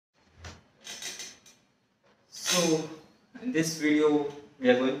So, in this video, we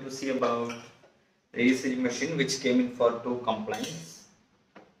are going to see about the ECG machine which came in for two complaints.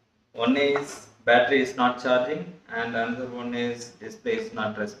 One is battery is not charging, and another one is display is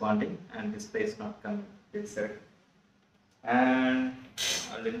not responding and display is not coming. Insert. And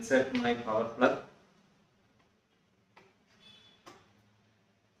I'll insert my power plug.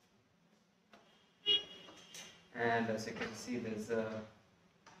 And as you can see, there's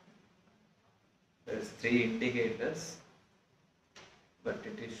three indicators, but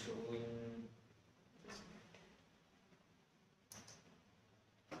it is showing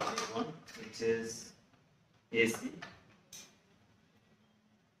one which is AC,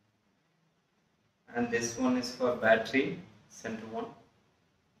 and this one is for battery center one,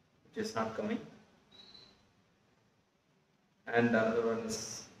 which is not coming, and another one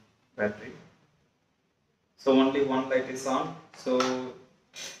is battery. So only one light is on. So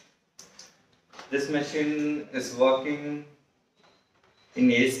this machine is working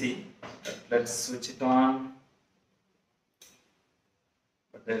in AC. Let's switch it on,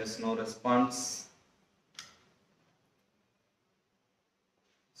 but there is no response.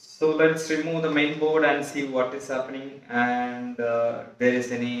 So let's remove the main board and see what is happening, and if there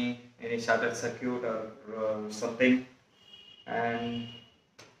is any shorted circuit or something, and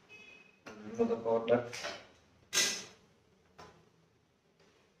remove the power plug.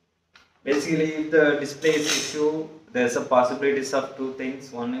 Basically, if the display is issue, there's a possibilities of two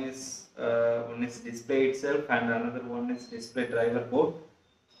things. One is display itself, and another one is display driver board.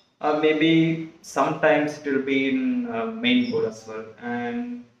 Maybe sometimes it will be in main board as well.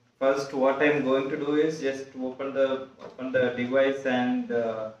 And first, what I'm going to do is just open the device and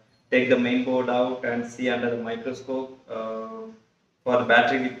take the main board out and see under the microscope for the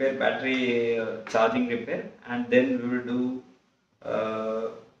battery repair, battery charging repair, and then we will do uh,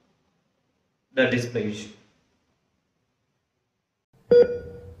 the display issue.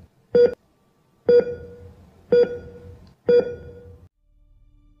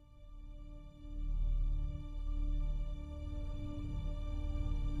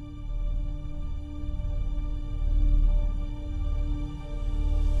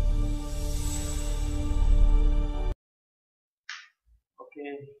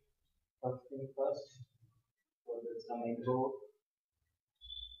 Okay, first thing first, so there's the main board,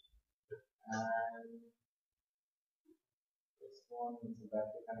 and this one is the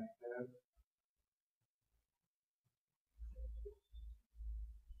battery connector.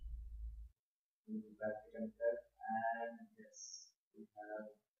 Battery connector, and yes, we have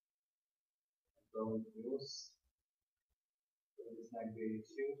a global fuse. So this might be an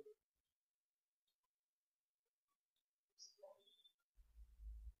issue.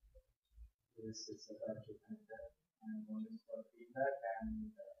 This is a battery connector, and one is for feedback, and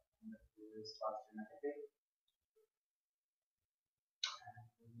the two is fast and negative. And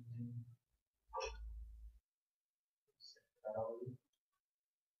thoroughly,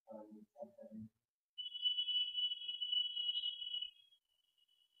 something.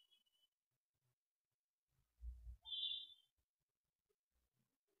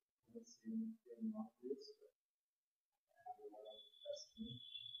 Let's see, not this.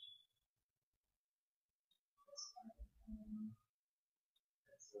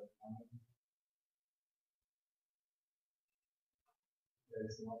 There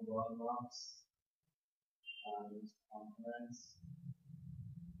is no ball marks and components.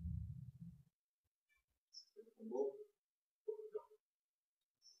 The book.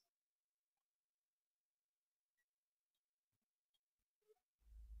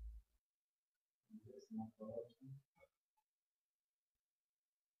 There is no correction.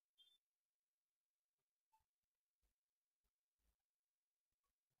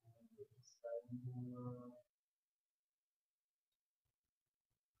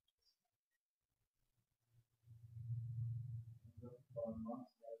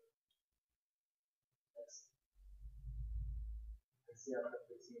 Let's see after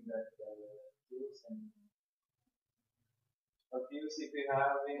fixing that fuse and a fuse if you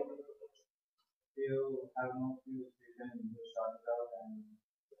have no fuse you can just short it out and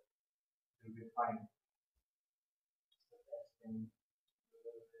you'll be fine. So that's can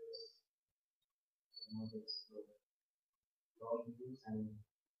remove this long fuse and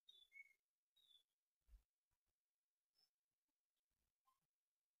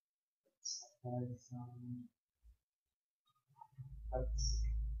apply some cuts.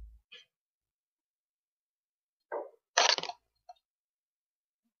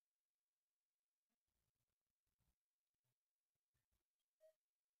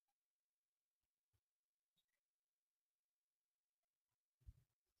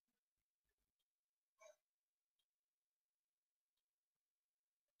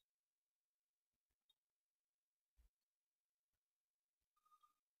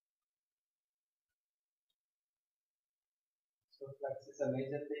 So flux is a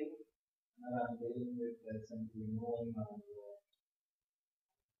major thing. I'm dealing with simply moving or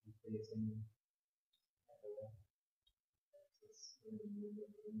facing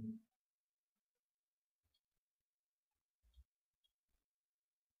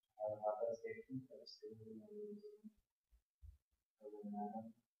other stations are still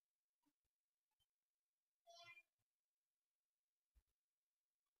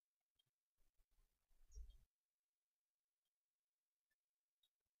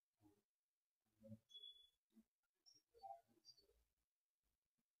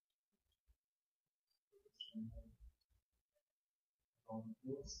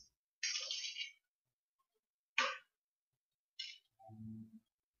this.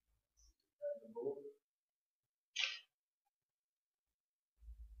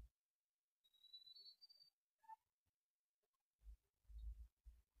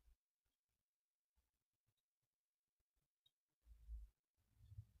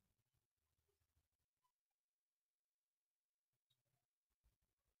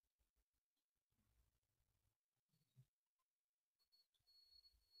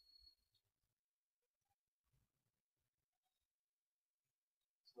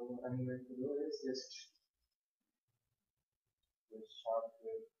 So what I'm going to do is just sharp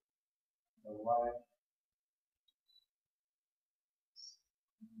with the wire.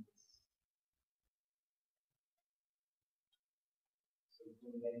 So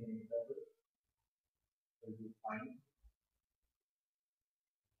too many trouble will be fine.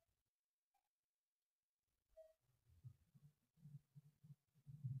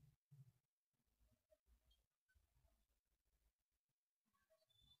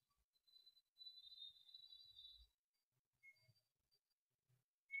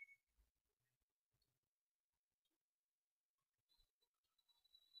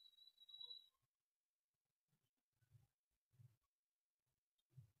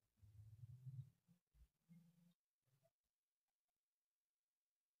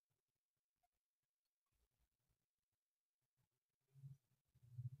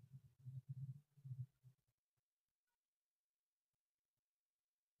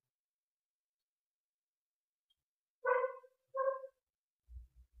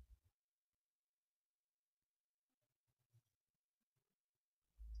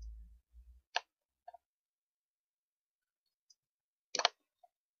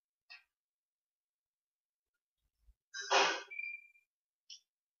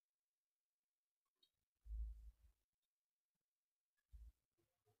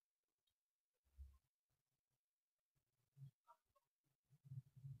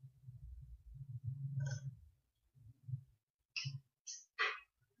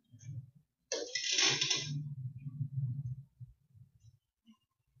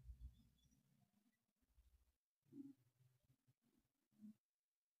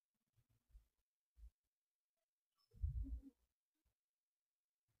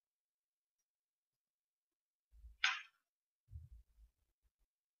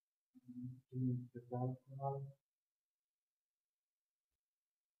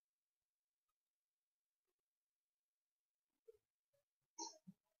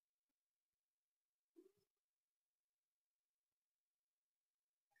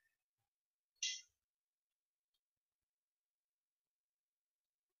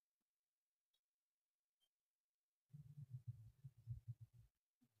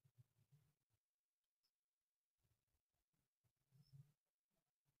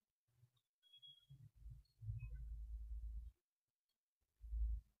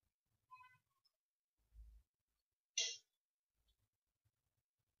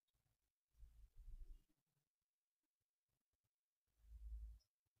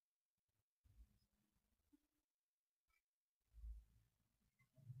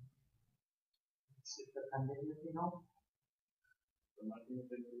 Shift the continuity now. The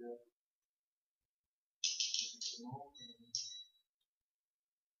multi-regular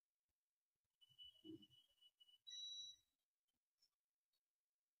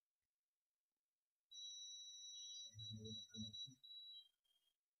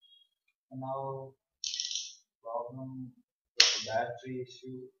now problem with the battery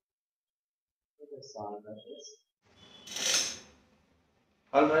issue. Let's solve that.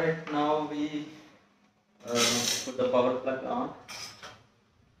 Alright, now we put the power plug on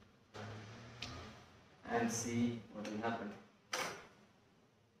and see what will happen.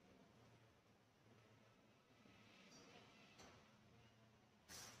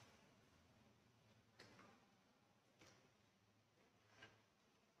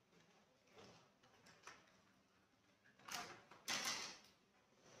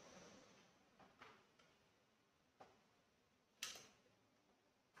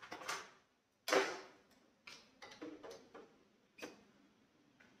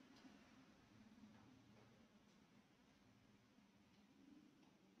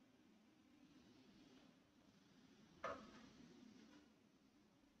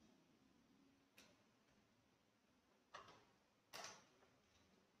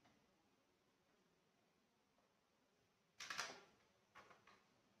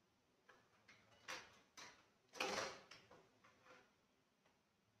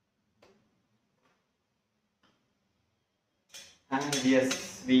 And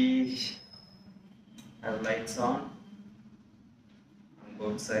yes, we have lights on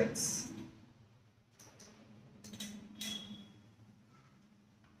both sides.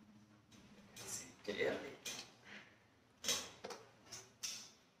 See clearly.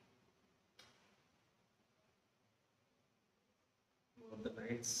 Both the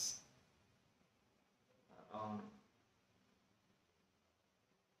lights are on.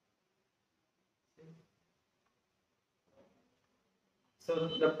 So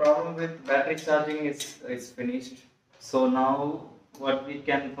the problem with battery charging is finished. So now what we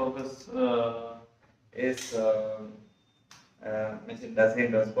can focus is machine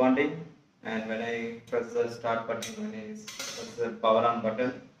doesn't responding, and when I press the start button, when I press the power on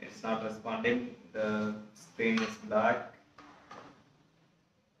button, it's not responding. The screen is black.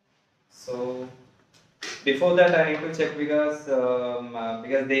 So before that, I need to check because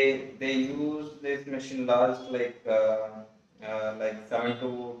they use this machine last like 7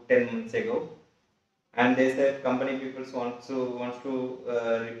 to 10 months ago, and they said company people wants to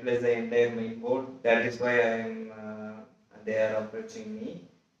replace the entire main board. That is why they are approaching me,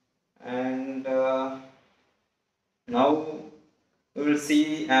 and now we will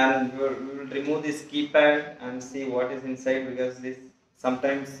see, and we will remove this keypad and see what is inside, because this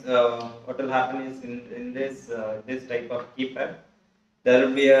sometimes what will happen is in this type of keypad there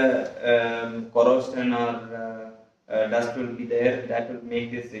will be a corrosion or dust will be there that will make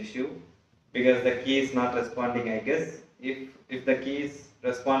this issue, because the key is not responding, I guess. If the key is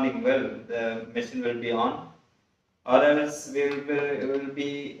responding well, the machine will be on, or else will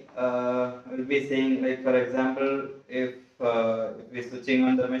be saying, like for example, if we switching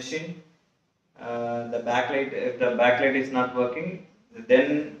on the machine, the backlight, if the backlight is not working,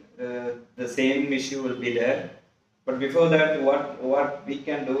 then the same issue will be there. But before that, what we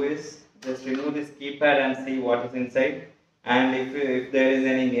can do is just remove this keypad and see what is inside, and if there is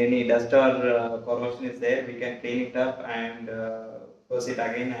any dust or corrosion is there, we can clean it up and close it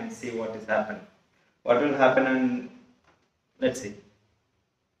again and see what is happened, what will happen, and let's see.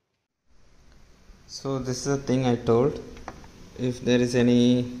 So this is the thing I told. If there is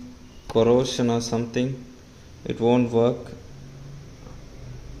any corrosion or something, it won't work.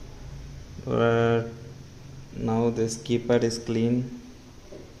 But now this keypad is clean,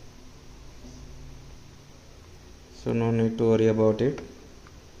 so no need to worry about it,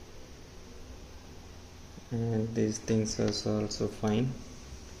 and these things are also fine.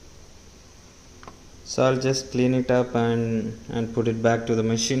 So I'll just clean it up and put it back to the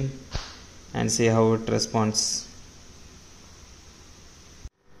machine and see how it responds.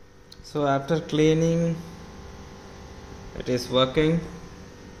 So after cleaning, it is working,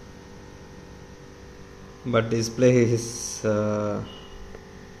 but display is not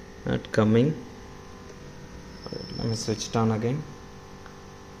coming. Let me switch it on again.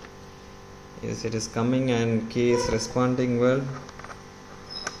 Yes, it is coming and key is responding well.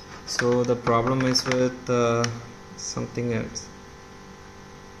 So the problem is with something else.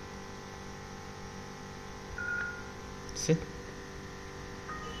 See?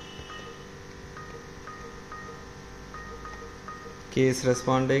 Key is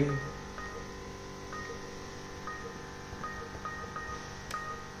responding.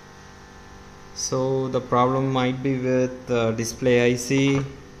 So the problem might be with display IC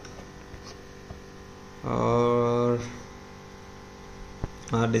or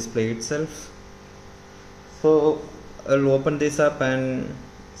display itself. So I'll open this up and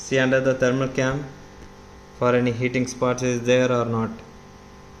see under the thermal cam for any heating spots is there or not.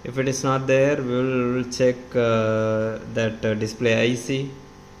 If it is not there, we will check that display IC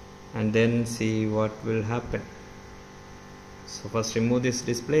and then see what will happen. So first remove this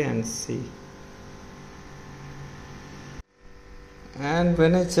display and see. And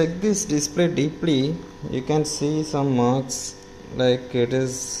when I check this display deeply, you can see some marks, like it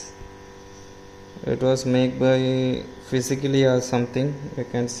was made by physically or something. You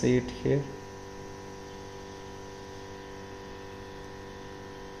can see it here.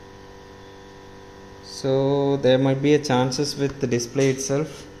 So there might be a chances with the display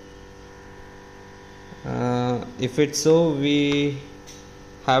itself. If it's so, we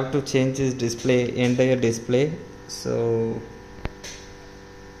have to change this entire display. So,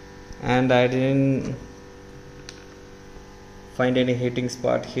 and I didn't find any heating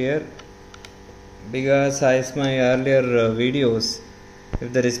spot here, because as my earlier videos,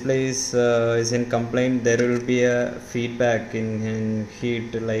 if the display is in complaint, there will be a feedback in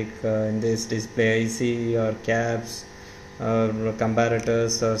heat, like in this display IC or caps or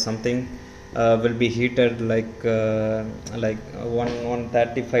comparators or something. will be heated like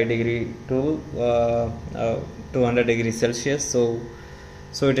 135 degree to 200 degrees Celsius. So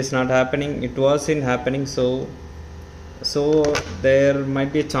it is not happening. It was in happening. So there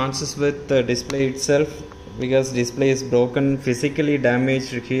might be chances with the display itself, because display is broken, physically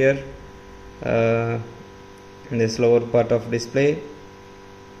damaged here in this lower part of display.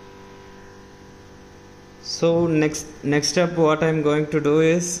 So next step, what I'm going to do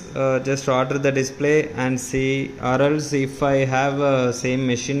is just order the display and see, or else if I have a same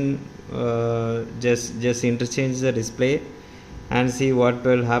machine, just interchange the display and see what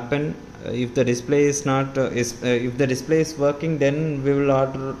will happen. If the display is not if the display is working, then we will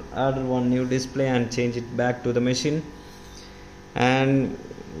order one new display and change it back to the machine. And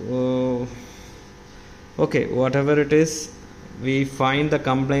okay, whatever it is, we find the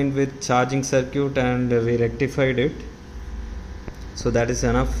complaint with charging circuit and we rectified it, so that is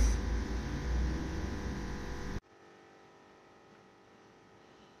enough.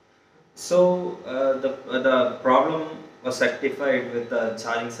 So the problem was rectified with the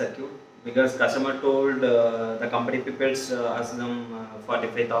charging circuit, because customer told the company people asked them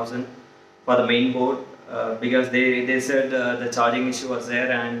 45,000 for the main board, because they said the charging issue was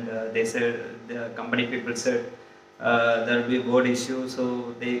there, and they said, the company people said there will be a board issue,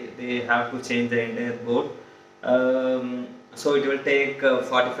 so they have to change the entire board. So it will take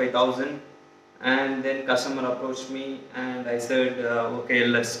 45,000. And then customer approached me and I said, okay,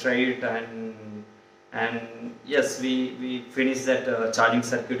 let's try it. And yes, we finished that charging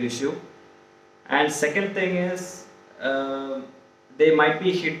circuit issue. And second thing is, they might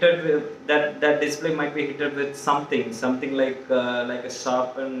be hitted with that display might be hitted with something like a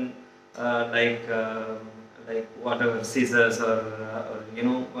sharpen, like whatever, scissors, or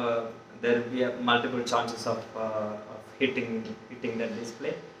there will be multiple chances of hitting that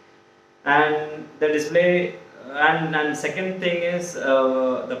display. And the display, and second thing is,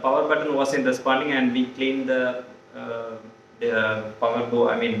 the power button wasn't responding, and we cleaned the power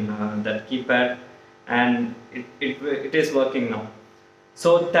that keypad, and it is working now.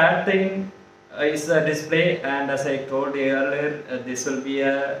 So third thing is the display, and as I told you earlier, this will be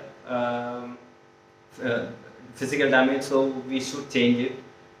a physical damage, so we should change it.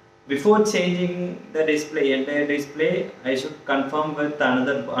 Before changing the entire display, I should confirm with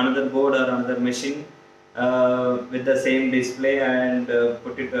another board or another machine with the same display, and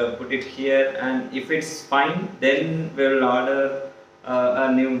put it here. And if it's fine, then we will order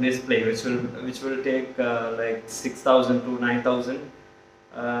a new display, which will take like 6,000 to 9,000.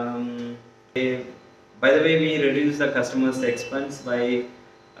 By the way, we reduce the customer's expense by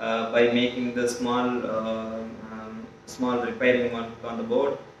making the small repairing on the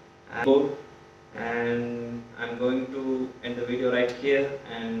board. And I'm going to end the video right here,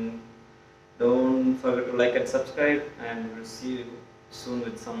 and don't forget to like and subscribe, and we'll see you soon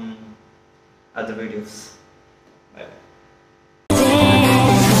with some other videos. Bye.